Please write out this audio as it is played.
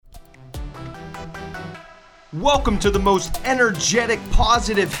Welcome to the most energetic,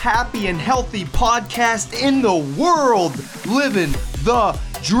 positive, happy, and healthy podcast in the world, Living the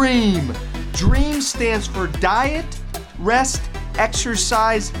Dream. DREAM stands for diet, rest,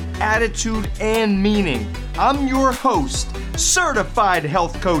 exercise, attitude, and meaning. I'm your host, certified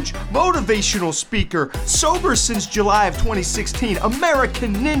health coach, motivational speaker, sober since July of 2016,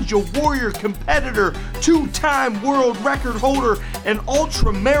 American Ninja Warrior competitor, two-time world record holder, and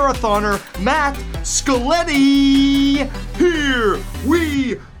ultra marathoner, Matt Scaletti. Here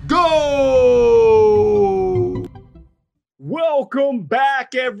we go! Welcome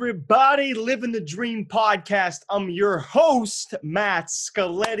back, everybody. Living the Dream podcast. I'm your host, Matt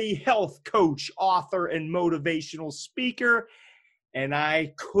Scaletti, health coach, author, and motivational speaker. And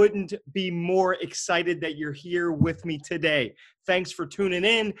I couldn't be more excited that you're here with me today. Thanks for tuning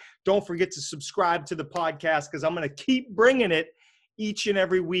in. Don't forget to subscribe to the podcast because I'm going to keep bringing it each and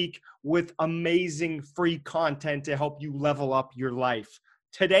every week with amazing free content to help you level up your life.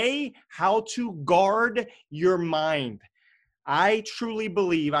 Today, how to guard your mind. I truly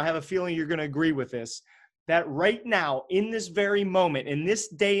believe, I have a feeling you're going to agree with this, that right now, in this very moment, in this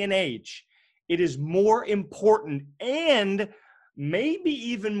day and age, it is more important and maybe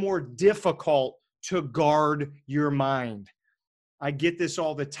even more difficult to guard your mind. I get this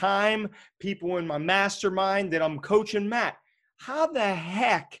all the time. People in my mastermind that I'm coaching, Matt, how the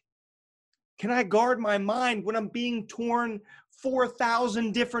heck can I guard my mind when I'm being torn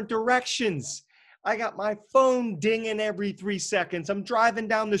 4,000 different directions? I got my phone dinging every 3 seconds. I'm driving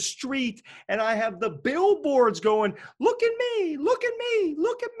down the street and I have the billboards going, look at me, look at me,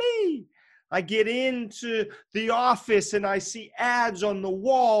 look at me. I get into the office and I see ads on the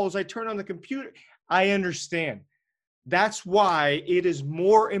walls. I turn on the computer. I understand. That's why it is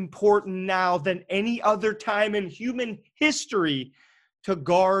more important now than any other time in human history to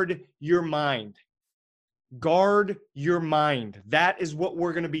guard your mind. Guard your mind. That is what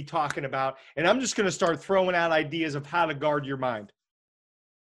we're going to be talking about. And I'm just going to start throwing out ideas of how to guard your mind.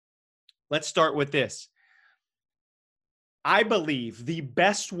 Let's start with this. I believe the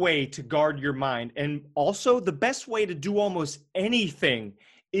best way to guard your mind, and also the best way to do almost anything,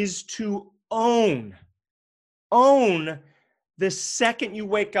 is to own the second you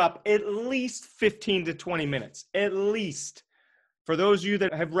wake up at least 15 to 20 minutes, at least. For those of you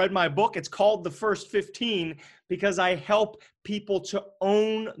that have read my book, it's called The First 15 because I help people to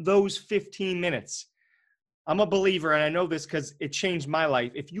own those 15 minutes. I'm a believer, and I know this because it changed my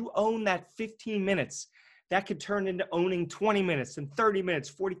life. If you own that 15 minutes, that could turn into owning 20 minutes and 30 minutes,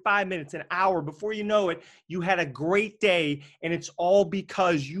 45 minutes, an hour. Before you know it, you had a great day, and it's all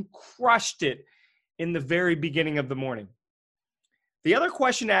because you crushed it in the very beginning of the morning. The other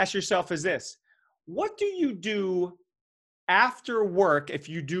question to ask yourself is this: what do you do after work, if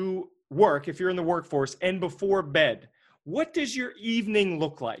you do work, if you're in the workforce, and before bed? What does your evening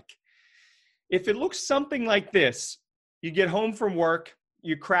look like? If it looks something like this, you get home from work,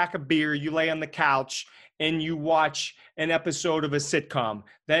 you crack a beer, you lay on the couch, and you watch an episode of a sitcom.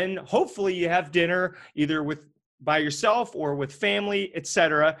 Then hopefully you have dinner either by yourself or with family,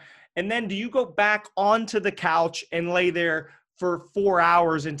 etc. And then do you go back onto the couch and lay there for 4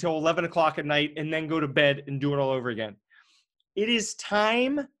 hours until 11 o'clock at night and then go to bed and do it all over again? It is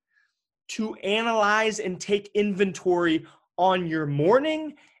time to analyze and take inventory on your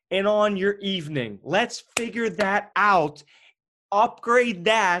morning and on your evening. Let's figure that out, upgrade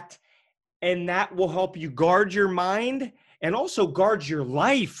that, and that will help you guard your mind and also guard your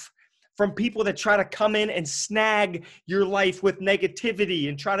life from people that try to come in and snag your life with negativity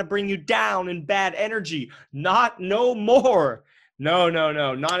and try to bring you down in bad energy. No more. No,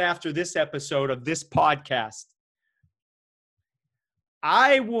 not after this episode of this podcast.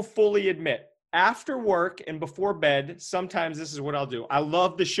 I will fully admit, after work and before bed, sometimes this is what I'll do. I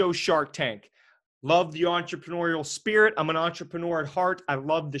love the show Shark Tank. Love the entrepreneurial spirit. I'm an entrepreneur at heart. I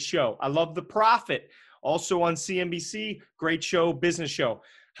love the show. I love The Profit. Also on CNBC, great show, business show.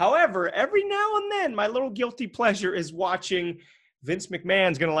 However, every now and then, my little guilty pleasure is watching, Vince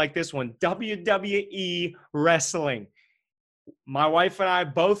McMahon's going to like this one, WWE wrestling. My wife and I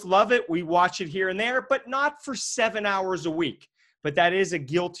both love it. We watch it here and there, but not for 7 hours a week. But that is a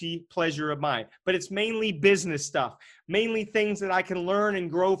guilty pleasure of mine. But it's mainly business stuff, mainly things that I can learn and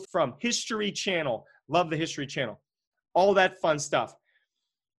grow from. History Channel, love the History Channel, all that fun stuff.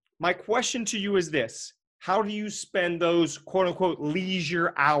 My question to you is this: how do you spend those quote unquote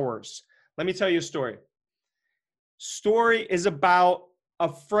leisure hours? Let me tell you a story. Story is about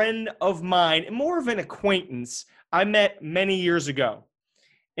a friend of mine, more of an acquaintance I met many years ago.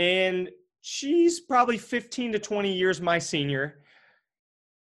 And she's probably 15 to 20 years my senior.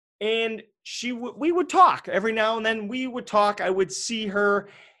 And we would talk every now and then. We would talk. I would see her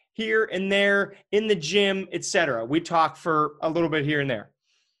here and there in the gym, etc. We'd talk for a little bit here and there.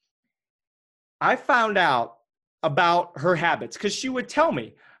 I found out about her habits because she would tell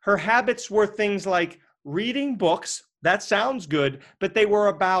me her habits were things like reading books. That sounds good, but they were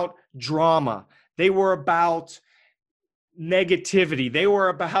about drama. They were about negativity. They were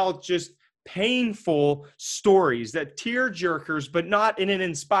about just painful stories, that tear jerkers, but not in an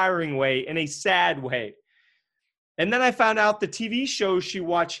inspiring way, in a sad way. And then I found out the TV shows she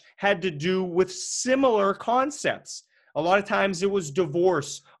watched had to do with similar concepts. A lot of times it was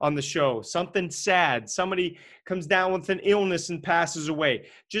divorce on the show, something sad. Somebody comes down with an illness and passes away.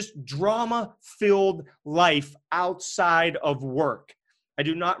 Just drama-filled life outside of work. I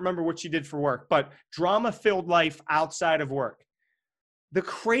do not remember what she did for work, but drama-filled life outside of work. The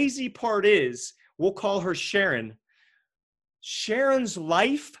crazy part is, we'll call her Sharon. Sharon's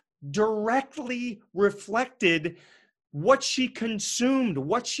life directly reflected what she consumed,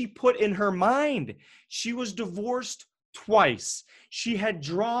 what she put in her mind. She was divorced twice. She had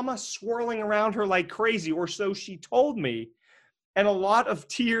drama swirling around her like crazy, or so she told me, and a lot of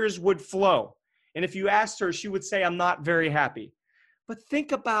tears would flow. And if you asked her, she would say, I'm not very happy. But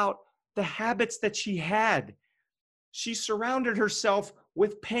think about the habits that she had. She surrounded herself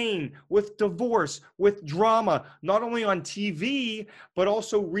with pain, with divorce, with drama, not only on TV, but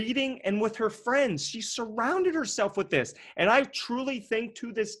also reading and with her friends. She surrounded herself with this. And I truly think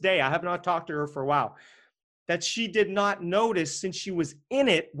to this day, I have not talked to her for a while, that she did not notice, since she was in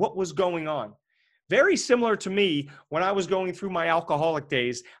it, what was going on. Very similar to me when I was going through my alcoholic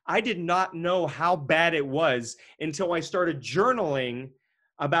days. I did not know how bad it was until I started journaling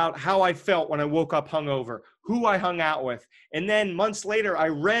about how I felt when I woke up hungover, who I hung out with. And then months later, I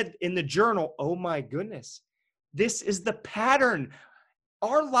read in the journal, oh my goodness, this is the pattern.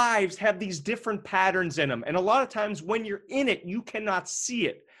 Our lives have these different patterns in them. And a lot of times when you're in it, you cannot see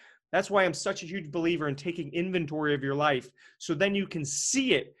it. That's why I'm such a huge believer in taking inventory of your life, so then you can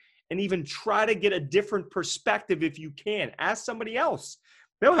see it and even try to get a different perspective if you can. Ask somebody else.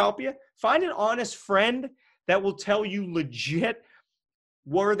 They'll help you. Find an honest friend that will tell you legit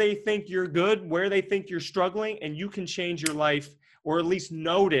where they think you're good, where they think you're struggling, and you can change your life, or at least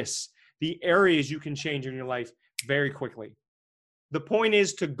notice the areas you can change in your life very quickly. The point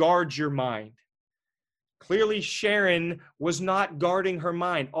is to guard your mind. Clearly, Sharon was not guarding her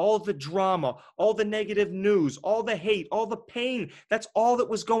mind. All the drama, all the negative news, all the hate, all the pain, that's all that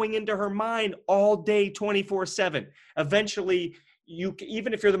was going into her mind all day, 24/7. Eventually,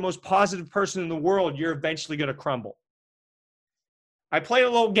 even if you're the most positive person in the world, you're eventually going to crumble. I played a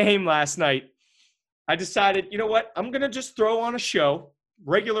little game last night. I decided, you know what? I'm going to just throw on a show,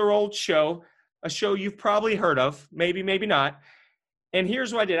 regular old show, a show you've probably heard of, maybe, maybe not. And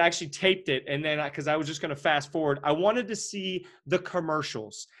here's what I did. I actually taped it, and then because I was just going to fast forward, I wanted to see the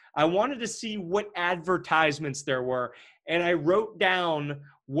commercials. I wanted to see what advertisements there were, and I wrote down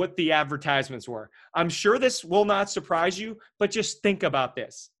what the advertisements were. I'm sure this will not surprise you, but just think about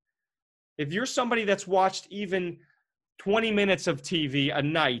this. If you're somebody that's watched even 20 minutes of TV a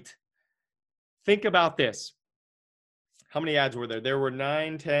night, think about this. How many ads were there? There were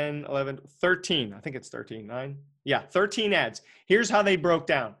 9, 10, 11, 13. I think it's 13, 9. Yeah, 13 ads. Here's how they broke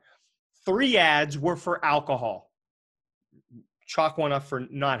down. 3 ads were for alcohol. Chalk one up for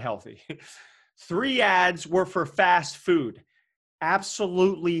not healthy. 3 ads were for fast food.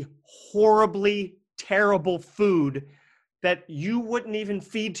 Absolutely horribly terrible food that you wouldn't even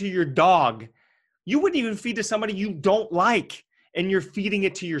feed to your dog. You wouldn't even feed to somebody you don't like, and you're feeding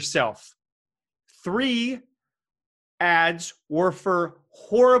it to yourself. 3 ads were for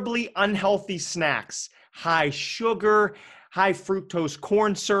horribly unhealthy snacks. High sugar, high fructose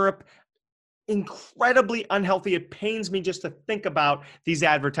corn syrup, incredibly unhealthy. It pains me just to think about these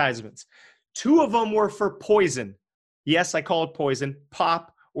advertisements. 2 of them were for poison. Yes, I call it poison,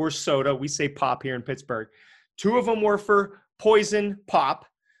 pop or soda. We say pop here in Pittsburgh. 2 of them were for poison, pop,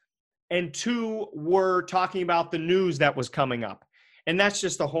 and 2 were talking about the news that was coming up. And that's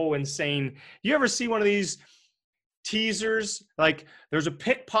just a whole insane. You ever see one of these teasers, like there's a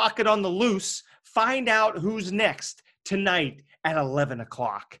pickpocket on the loose, find out who's next tonight at 11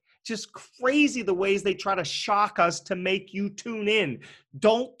 o'clock. Just crazy the ways they try to shock us to make you tune in.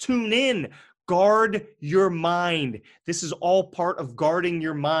 Don't tune in. Guard your mind. This is all part of guarding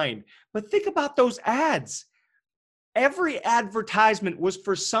your mind. But think about those ads. Every advertisement was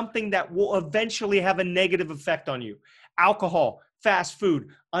for something that will eventually have a negative effect on you. Alcohol, fast food,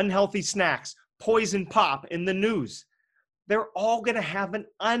 unhealthy snacks, poison pop in the news. They're all going to have an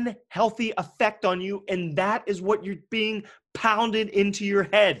unhealthy effect on you, and that is what you're being pounded into your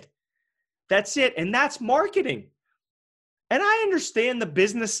head. That's it. And that's marketing. And I understand the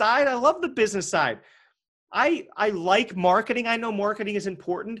business side. I love the business side. I like marketing. I know marketing is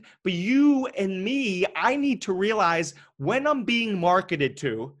important, but you and me, I need to realize when I'm being marketed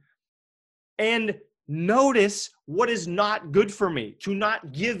to and notice what is not good for me, to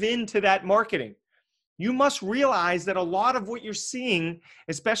not give in to that marketing. You must realize that a lot of what you're seeing,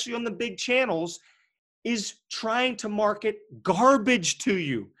 especially on the big channels, is trying to market garbage to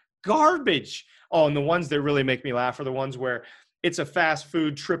you. Garbage. Oh, and the ones that really make me laugh are the ones where it's a fast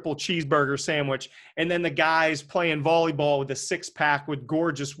food triple cheeseburger sandwich, and then the guy's playing volleyball with a six-pack with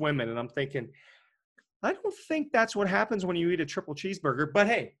gorgeous women. And I'm thinking, I don't think that's what happens when you eat a triple cheeseburger. But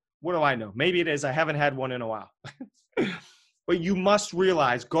hey, what do I know? Maybe it is. I haven't had one in a while. But you must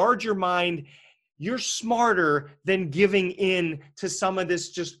realize, guard your mind. You're smarter than giving in to some of this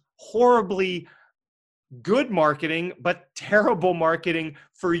just horribly good marketing, but terrible marketing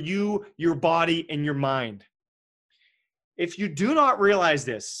for you, your body, and your mind. If you do not realize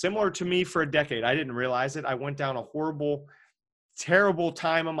this, similar to me for a decade, I didn't realize it. I went down a horrible, terrible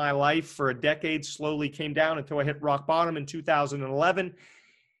time in my life for a decade, slowly came down until I hit rock bottom in 2011.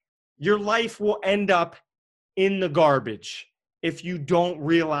 Your life will end up in the garbage if you don't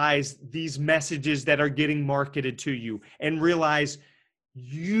realize these messages that are getting marketed to you and realize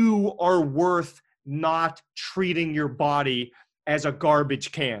you are worth not treating your body as a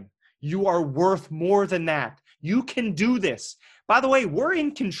garbage can. You are worth more than that. You can do this. By the way, we're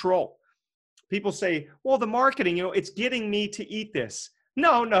in control. People say, well, the marketing, it's getting me to eat this.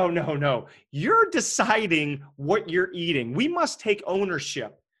 No. You're deciding what you're eating. We must take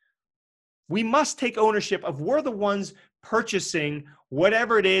ownership. We must take ownership of we're the ones purchasing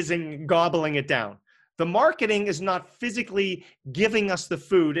whatever it is and gobbling it down. The marketing is not physically giving us the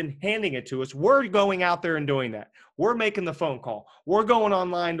food and handing it to us. We're going out there and doing that. We're making the phone call. We're going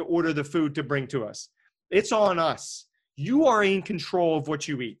online to order the food to bring to us. It's on us. You are in control of what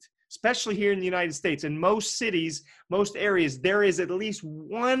you eat, especially here in the United States. In most cities, most areas, there is at least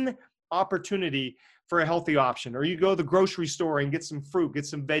one opportunity for a healthy option. Or you go to the grocery store and get some fruit, get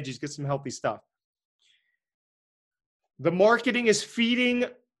some veggies, get some healthy stuff. The marketing is feeding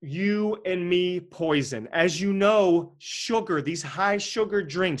you and me poison. As you know, sugar, these high sugar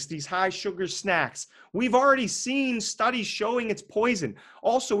drinks, these high sugar snacks, we've already seen studies showing it's poison.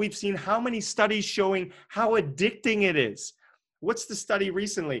 Also, we've seen how many studies showing how addicting it is. What's the study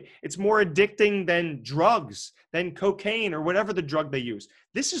recently? It's more addicting than drugs, than cocaine or whatever the drug they use.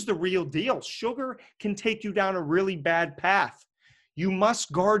 This is the real deal. Sugar can take you down a really bad path. You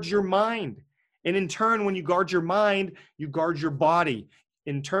must guard your mind. And in turn, when you guard your mind, you guard your body.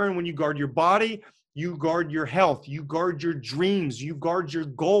 In turn, when you guard your body, you guard your health, you guard your dreams, you guard your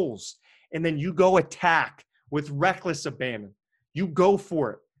goals, and then you go attack with reckless abandon. You go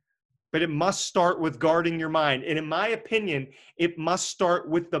for it. But it must start with guarding your mind. And in my opinion, it must start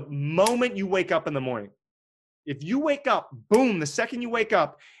with the moment you wake up in the morning. If you wake up, boom, the second you wake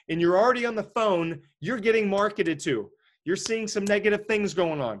up and you're already on the phone, you're getting marketed to. You're seeing some negative things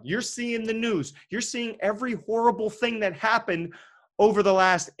going on. You're seeing the news. You're seeing every horrible thing that happened over the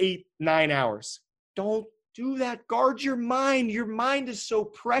last 8-9 hours. Don't do that. Guard your mind. Your mind is so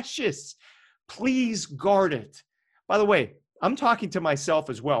precious. Please guard it. By the way, I'm talking to myself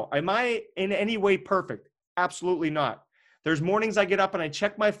as well. Am I in any way perfect? Absolutely not. There's mornings I get up and I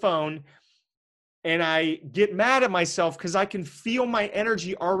check my phone and I get mad at myself because I can feel my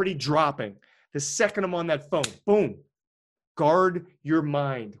energy already dropping the second I'm on that phone. Boom. Guard your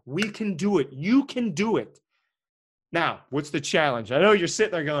mind. We can do it. You can do it. Now, what's the challenge? I know you're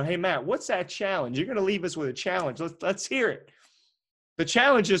sitting there going, hey, Matt, what's that challenge? You're going to leave us with a challenge. Let's hear it. The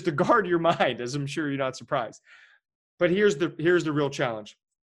challenge is to guard your mind, as I'm sure you're not surprised. But here's the real challenge.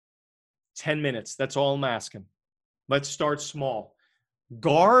 10 minutes. That's all I'm asking. Let's start small.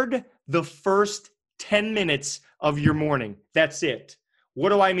 Guard the first 10 minutes of your morning. That's it. What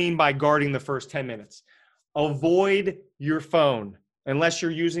do I mean by guarding the first 10 minutes? Avoid your phone unless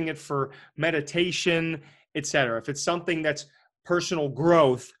you're using it for meditation, etc. If it's something that's personal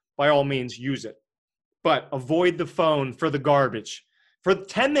growth, by all means, use it. But avoid the phone for the garbage. For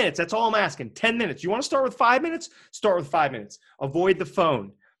 10 minutes, that's all I'm asking. 10 minutes. You want to start with 5 minutes? Start with 5 minutes. Avoid the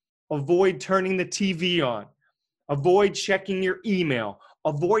phone. Avoid turning the TV on. Avoid checking your email.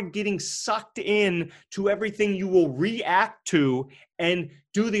 Avoid getting sucked in to everything you will react to, and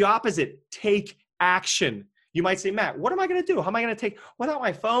do the opposite. Take action. You might say, Matt, what am I going to do? How am I going to take without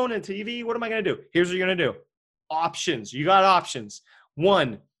my phone and TV? What am I going to do? Here's what you're going to do. Options. You got options.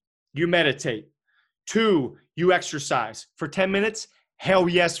 1, you meditate. 2, you exercise for 10 minutes. Hell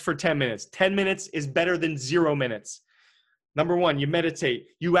yes, for 10 minutes. 10 minutes is better than 0 minutes. Number one, you meditate,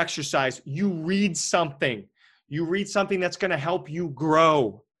 you exercise, you read something. You read something that's going to help you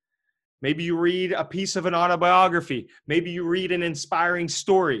grow. Maybe you read a piece of an autobiography. Maybe you read an inspiring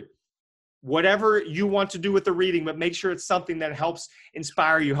story. Whatever you want to do with the reading, but make sure it's something that helps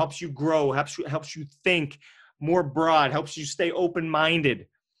inspire you, helps you grow, helps you think more broad, helps you stay open-minded.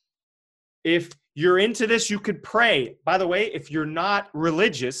 If you're into this, you could pray. By the way, if you're not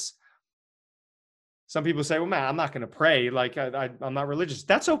religious, some people say, well, man, I'm not going to pray. Like, I'm not religious.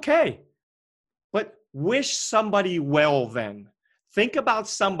 That's okay. But wish somebody well then. Think about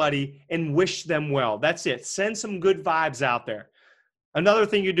somebody and wish them well. That's it. Send some good vibes out there. Another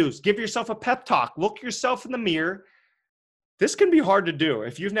thing you do is give yourself a pep talk. Look yourself in the mirror. This can be hard to do.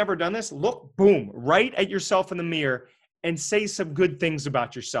 If you've never done this, look, boom, right at yourself in the mirror and say some good things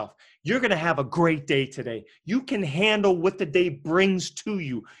about yourself. You're going to have a great day today. You can handle what the day brings to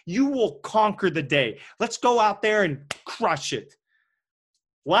you. You will conquer the day. Let's go out there and crush it.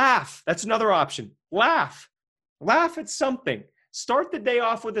 Laugh. That's another option. Laugh. Laugh at something. Start the day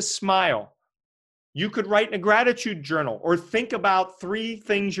off with a smile. You could write in a gratitude journal or think about 3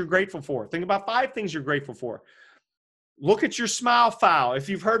 things you're grateful for. Think about 5 things you're grateful for. Look at your smile file. If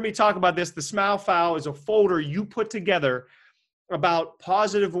you've heard me talk about this, the smile file is a folder you put together about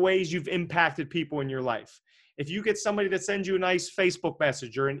positive ways you've impacted people in your life. If you get somebody that sends you a nice Facebook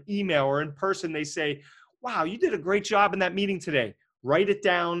message or an email or in person, they say, wow, you did a great job in that meeting today. Write it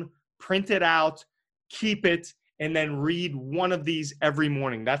down, print it out, keep it, and then read one of these every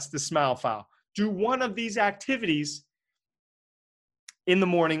morning. That's the smile file. Do one of these activities in the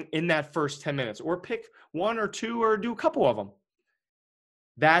morning in that first 10 minutes, or pick 1 or 2 or do a couple of them.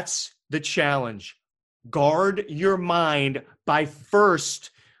 That's the challenge. Guard your mind by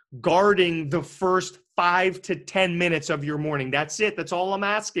first guarding the first 5 to 10 minutes of your morning. That's it. That's all I'm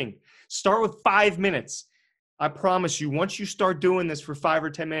asking. Start with 5 minutes. I promise you, once you start doing this for 5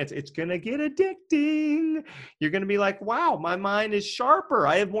 or 10 minutes, it's going to get addicting. You're going to be like, wow, my mind is sharper.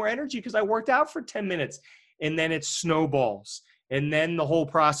 I have more energy because I worked out for 10 minutes. And then it snowballs. And then the whole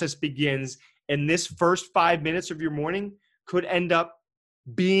process begins. And this first 5 minutes of your morning could end up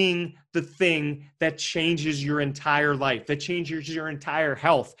being the thing that changes your entire life, that changes your entire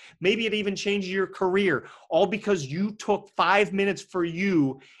health. Maybe it even changes your career, all because you took 5 minutes for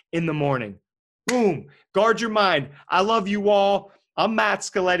you in the morning. Boom. Guard your mind. I love you all. I'm Matt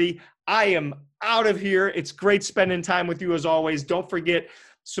Scaletti. I am out of here. It's great spending time with you as always. Don't forget,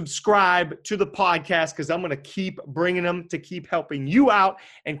 subscribe to the podcast because I'm going to keep bringing them to keep helping you out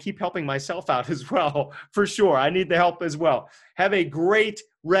and keep helping myself out as well. For sure. I need the help as well. Have a great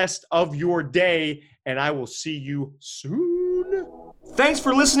rest of your day, and I will see you soon. Thanks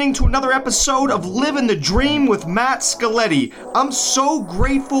for listening to another episode of Living the Dream with Matt Scaletti. I'm so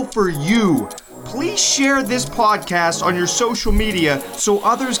grateful for you. Please share this podcast on your social media so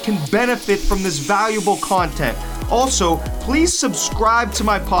others can benefit from this valuable content. Also, please subscribe to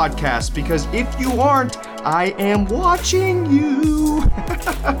my podcast because if you aren't, I am watching you.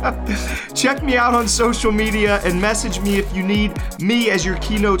 Check me out on social media and message me if you need me as your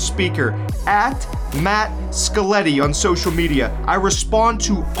keynote speaker at Matt Scaletti on social media. I respond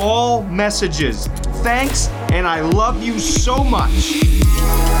to all messages. Thanks, and I love you so much.